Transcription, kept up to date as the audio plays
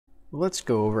let's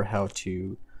go over how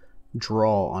to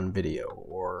draw on video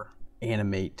or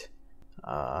animate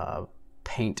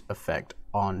paint effect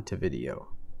onto video.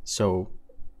 So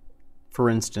for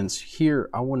instance, here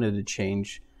I wanted to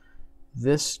change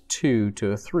this 2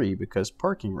 to a 3 because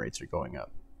parking rates are going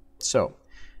up. So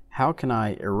how can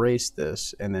I erase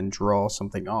this and then draw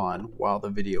something on while the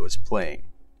video is playing?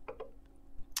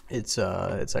 It's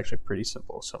actually pretty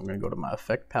simple. So I'm going to go to my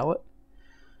effect palette,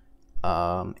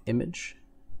 image,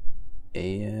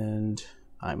 and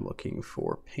I'm looking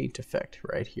for paint effect.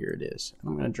 Right here it is. And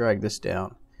I'm going to drag this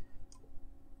down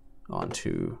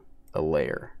onto a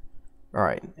layer. All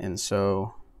right, and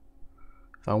so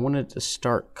if I wanted to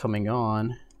start coming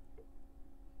on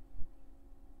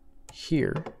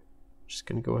here, I'm just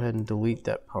going to go ahead and delete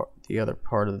that part, the other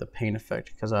part of the paint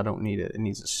effect, because I don't need it. It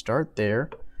needs to start there.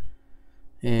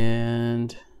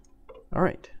 And all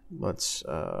right, let's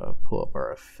pull up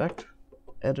our effect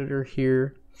editor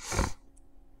here,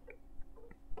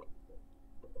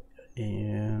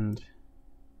 and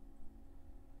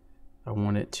I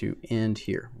want it to end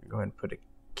here. I'm gonna go ahead and put a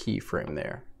keyframe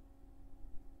there.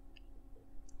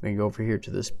 I'm gonna go over here to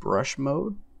this brush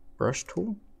mode, brush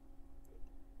tool,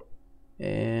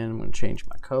 and I'm gonna change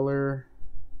my color,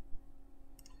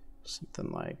 something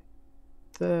like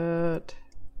that.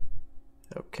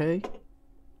 Okay.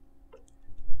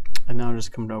 And now I'm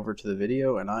just coming over to the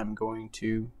video and I'm going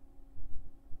to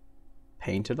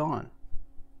paint it on.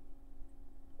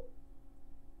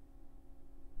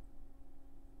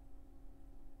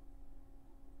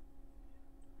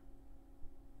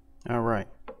 Alright,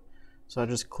 so I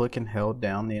just click and held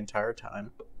down the entire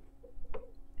time,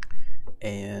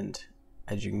 and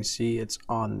as you can see, it's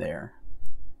on there,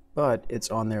 but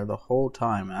it's on there the whole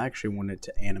time. I actually want it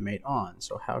to animate on,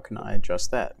 so how can I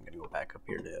adjust that? I'm going to go back up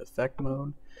here to effect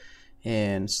mode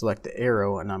and select the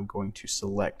arrow, and I'm going to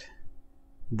select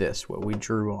this, what we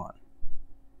drew on.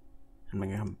 I'm going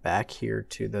to come back here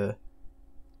to the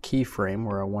keyframe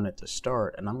where I want it to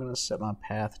start, and I'm going to set my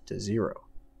path to 0.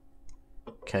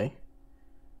 Okay,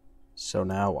 so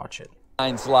now watch it.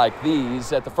 Signs like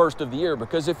these at the first of the year,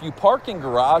 because if you park in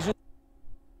garages,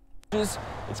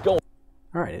 it's going.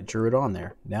 All right, it drew it on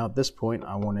there. Now at this point,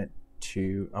 I want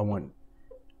to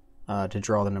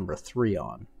draw the number 3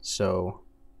 on. So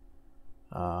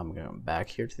I'm going back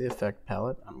here to the effect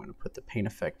palette. I'm going to put the paint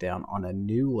effect down on a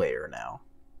new layer now,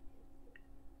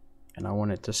 and I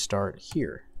want it to start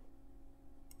here.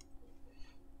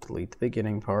 Delete the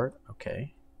beginning part.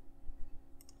 Okay.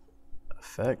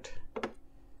 Effect,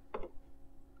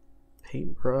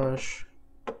 paintbrush.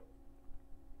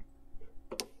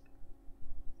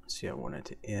 See, I want it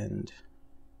to end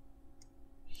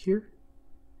here.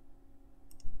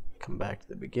 Come back to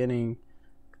the beginning.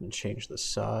 I'm going to change the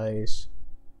size.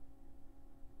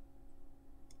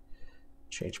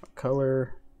 Change my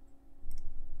color.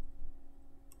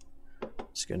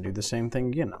 Just going to do the same thing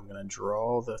again. I'm going to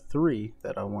draw the 3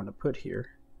 that I want to put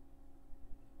here.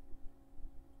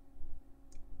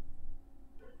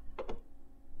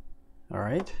 All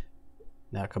right,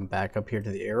 now come back up here to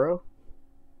the arrow,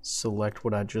 select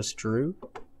what I just drew,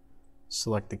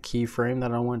 select the keyframe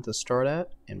that I want to start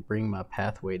at, and bring my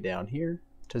pathway down here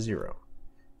to 0.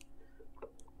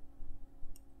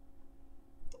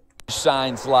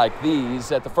 Signs like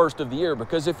these at the first of the year,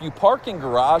 because if you park in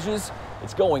garages,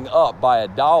 it's going up by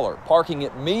 $1. Parking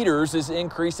at meters is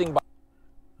increasing by.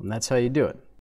 And that's how you do it.